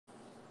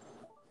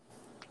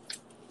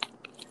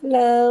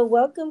Hello,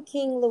 welcome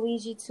King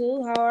Luigi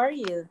too. How are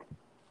you?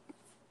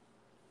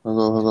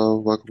 Hello, hello,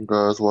 welcome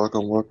guys,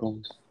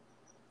 welcome.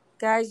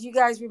 Guys, you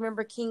guys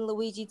remember King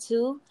Luigi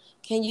too?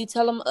 Can you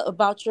tell them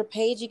about your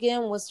page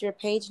again? What's your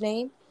page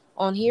name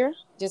on here?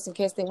 Just in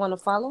case they want to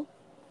follow.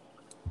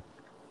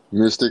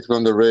 Mystic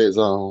from the Red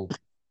Zone.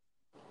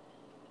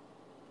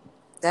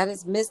 That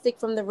is Mystic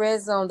from the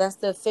Red Zone. That's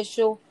the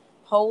official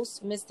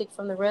host, Mystic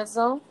from the Red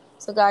Zone.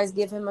 So guys,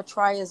 give him a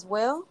try as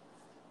well.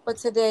 But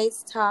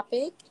today's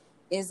topic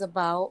is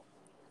about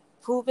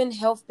proven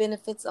health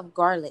benefits of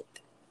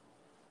garlic.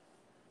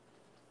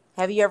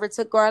 Have you ever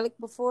took garlic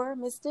before,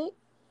 Mystic?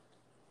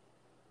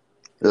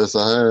 Yes,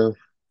 I have.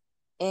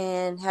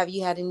 And have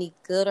you had any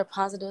good or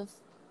positive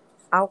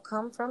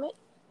outcome from it?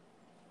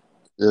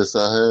 Yes,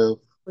 I have.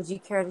 Would you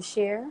care to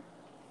share?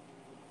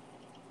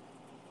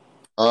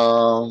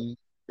 Um,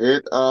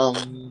 it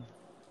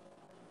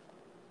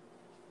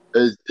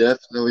it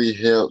definitely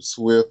helps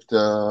with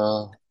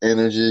the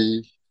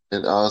energy.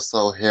 It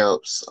also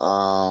helps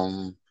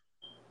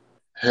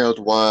health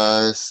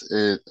wise.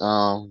 It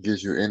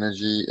gives you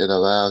energy. It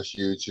allows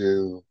you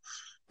to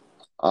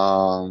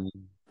um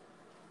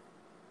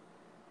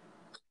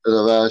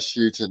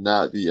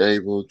not be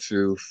able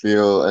to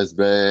feel as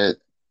bad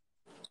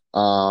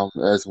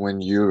as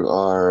when you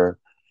are,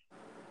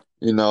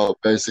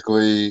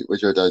 basically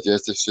with your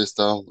digestive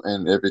system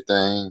and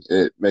everything.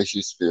 It makes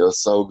you feel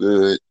so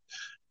good.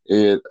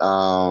 It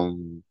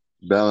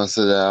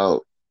balances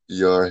out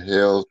your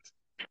health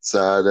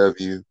side of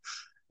you,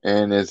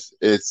 and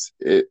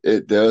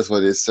it does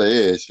what it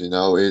says.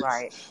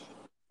 Right.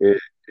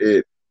 It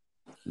it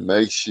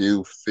makes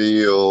you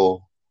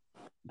feel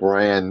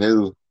brand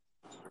new.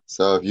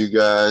 So if you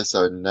guys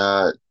are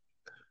not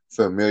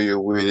familiar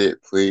with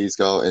it, please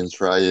go and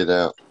try it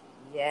out.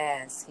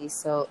 Yes, he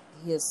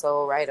is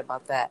so right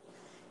about that.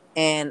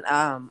 And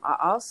I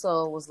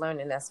also was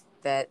learning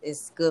that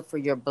it's good for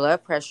your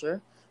blood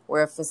pressure.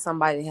 Where if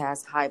somebody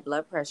has high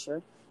blood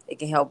pressure, it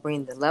can help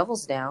bring the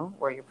levels down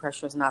where your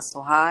pressure is not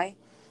so high,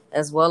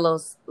 as well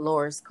as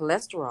lowers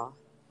cholesterol.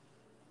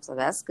 So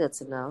that's good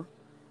to know.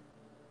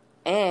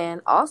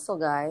 And also,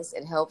 guys,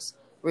 it helps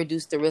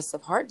reduce the risk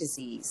of heart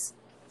disease.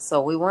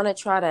 So we want to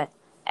try to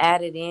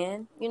add it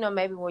in.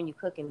 Maybe when you're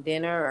cooking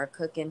dinner or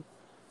cooking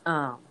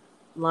um,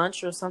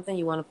 lunch or something,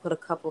 you want to put a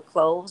couple of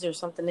cloves or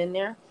something in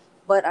there.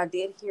 But I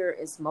did hear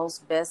it's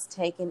most best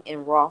taken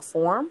in raw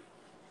form.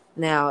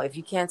 Now, if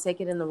you can't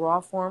take it in the raw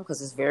form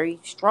because it's very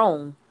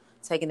strong,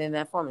 taking it in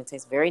that form, it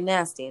tastes very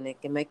nasty and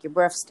it can make your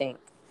breath stink.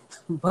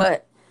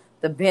 But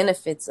the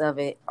benefits of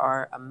it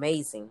are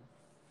amazing.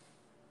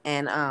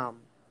 And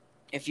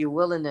if you're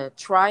willing to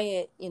try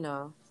it,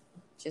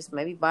 just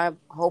maybe buy a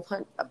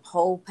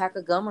whole pack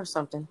of gum or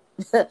something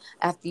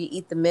after you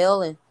eat the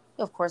meal, and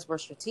of course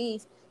brush your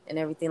teeth and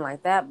everything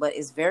like that. But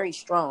it's very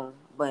strong.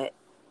 But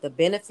the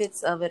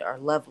benefits of it are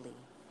lovely.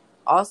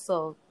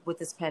 Also, with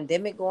this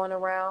pandemic going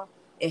around,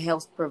 it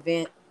helps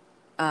prevent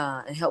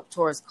and help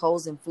towards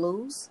colds and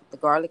flus. The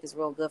garlic is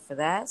real good for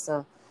that,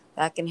 so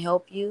that can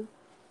help you.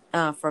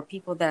 For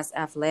people that's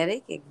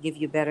athletic, it can give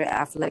you better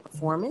athletic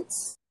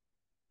performance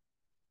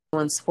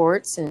in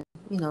sports and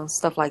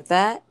stuff like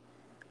that.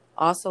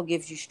 Also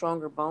gives you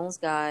stronger bones,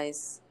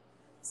 guys.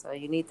 So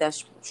you need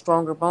that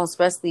stronger bones,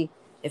 especially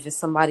if it's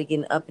somebody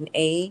getting up in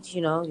age.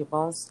 Your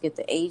bones get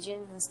the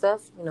aging and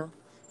stuff. You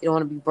don't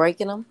want to be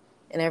breaking them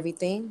and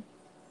everything.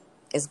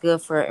 It's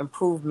good for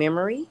improved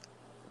memory.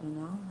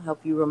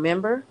 Help you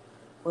remember.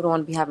 We don't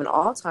want to be having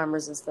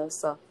Alzheimer's and stuff.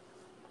 So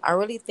I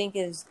really think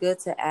it's good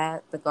to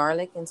add the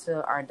garlic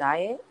into our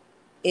diet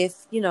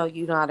if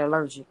you're not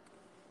allergic,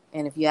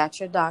 and if you ask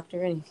your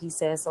doctor and if he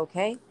says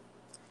okay,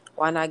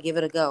 why not give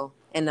it a go?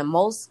 And the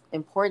most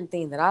important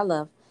thing that I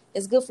love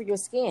is good for your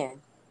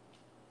skin.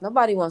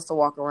 Nobody wants to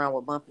walk around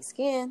with bumpy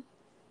skin.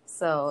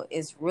 So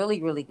it's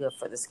really, really good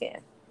for the skin.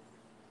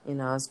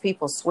 It's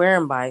people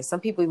swearing by it. Some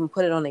people even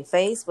put it on their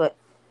face, but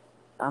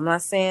I'm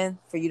not saying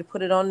for you to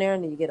put it on there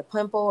and then you get a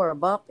pimple or a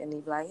bump and you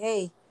be like,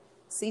 hey,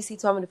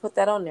 Cece told me to put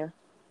that on there.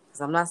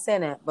 Because I'm not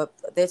saying that, but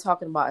they're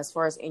talking about as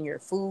far as in your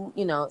food,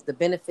 the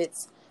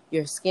benefits,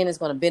 your skin is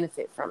going to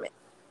benefit from it.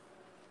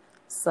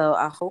 So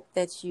I hope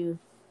that you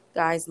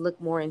guys look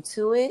more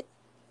into it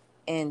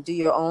and do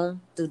your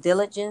own due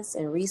diligence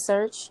and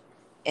research.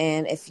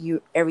 And if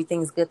you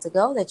everything's good to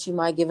go, that you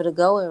might give it a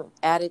go and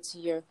add it to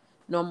your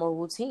normal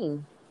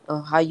routine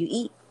of how you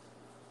eat.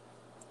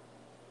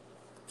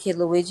 Kid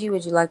Luigi,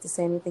 would you like to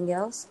say anything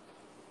else?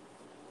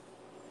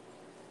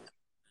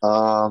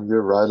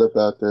 You're right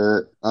about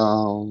that.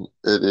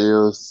 It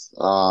is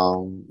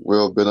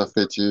will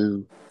benefit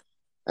you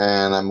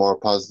in a more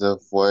positive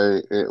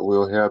way. It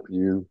will help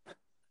you.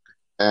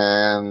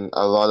 And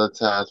a lot of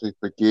times we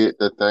forget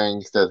the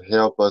things that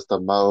help us the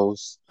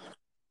most.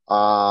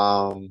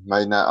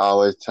 May not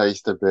always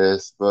taste the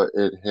best, but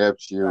it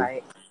helps you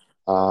Right.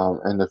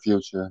 in the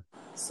future.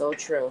 So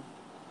true.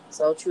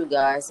 So true,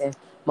 guys. And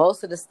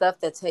most of the stuff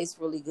that tastes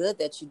really good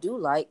that you do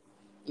like,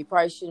 you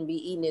probably shouldn't be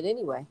eating it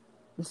anyway.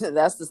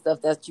 That's the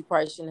stuff that you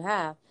probably shouldn't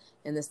have.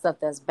 And the stuff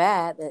that's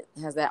bad that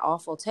has that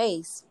awful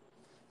taste,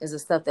 is the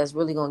stuff that's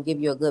really going to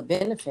give you a good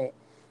benefit.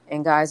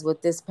 And guys,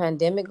 with this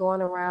pandemic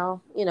going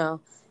around,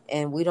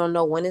 and we don't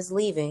know when it's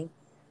leaving,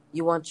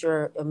 you want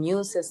your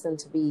immune system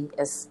to be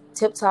as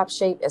tip top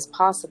shape as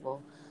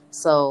possible.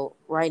 So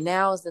right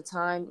now is the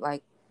time,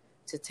 like,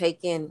 to take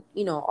in,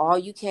 all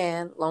you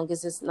can, long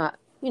as it's not,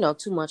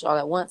 too much all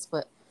at once,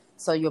 but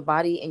so your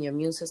body and your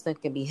immune system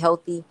can be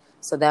healthy.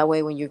 So that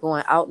way, when you're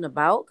going out and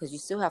about, because you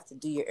still have to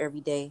do your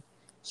everyday,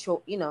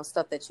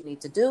 stuff that you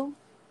need to do.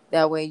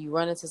 That way, you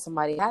run into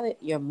somebody have it,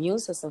 your immune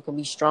system can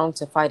be strong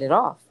to fight it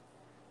off.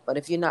 But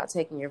if you're not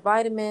taking your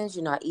vitamins,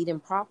 you're not eating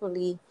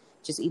properly,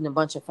 just eating a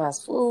bunch of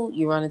fast food,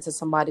 you run into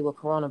somebody with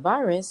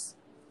coronavirus,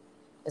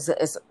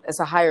 it's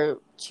a higher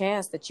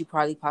chance that you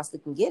probably possibly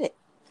can get it.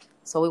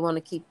 So we want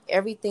to keep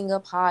everything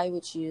up high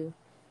with you,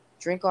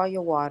 drink all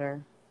your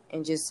water,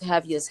 and just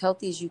have you as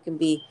healthy as you can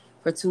be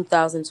for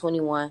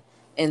 2021.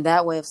 And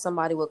that way, if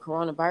somebody with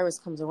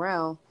coronavirus comes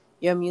around,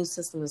 your immune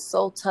system is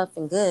so tough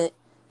and good,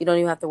 you don't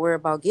even have to worry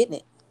about getting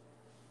it.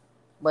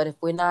 But if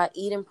we're not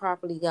eating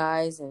properly,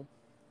 guys, and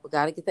we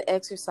got to get the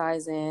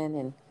exercise in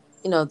and,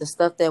 the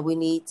stuff that we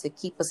need to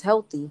keep us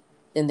healthy,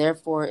 then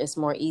therefore it's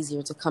more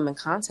easier to come in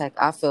contact,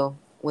 I feel,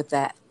 with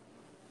that.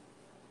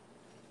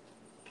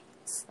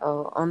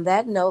 So on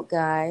that note,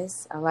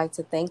 guys, I'd like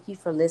to thank you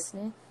for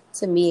listening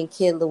to me and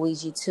Kid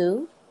Luigi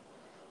too.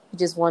 We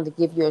just wanted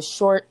to give you a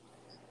short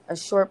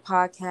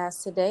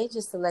podcast today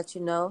just to let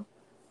you know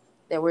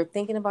that we're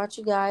thinking about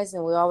you guys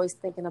and we're always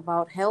thinking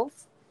about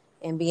health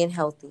and being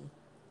healthy.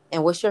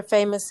 And what's your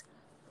famous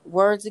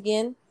words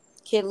again,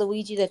 Kid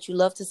Luigi, that you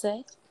love to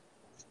say?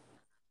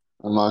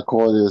 And my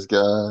quote is,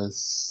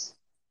 guys,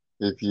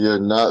 if you're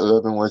not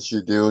loving what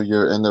you do,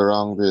 you're in the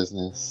wrong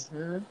business.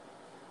 Mm-hmm.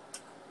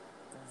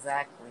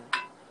 Exactly.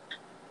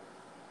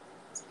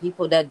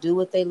 People that do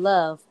what they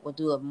love will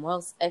do a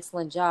most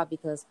excellent job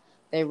because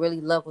they really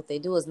love what they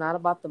do. It's not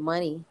about the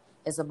money.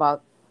 It's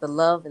about the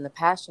love and the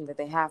passion that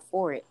they have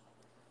for it.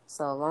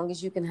 So as long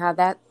as you can have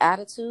that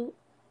attitude,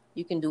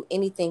 you can do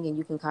anything and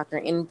you can conquer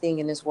anything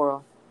in this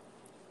world.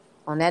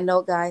 On that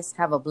note, guys,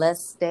 have a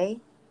blessed day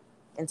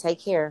and take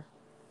care.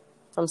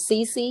 From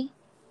Cece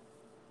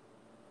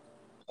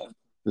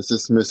This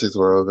is Mrs.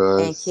 World,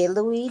 and Kid guys.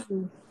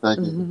 Luigi. Thank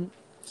you.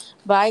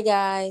 Bye,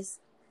 guys.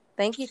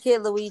 Thank you,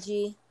 Kid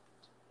Luigi.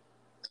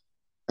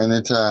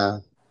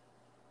 Anytime.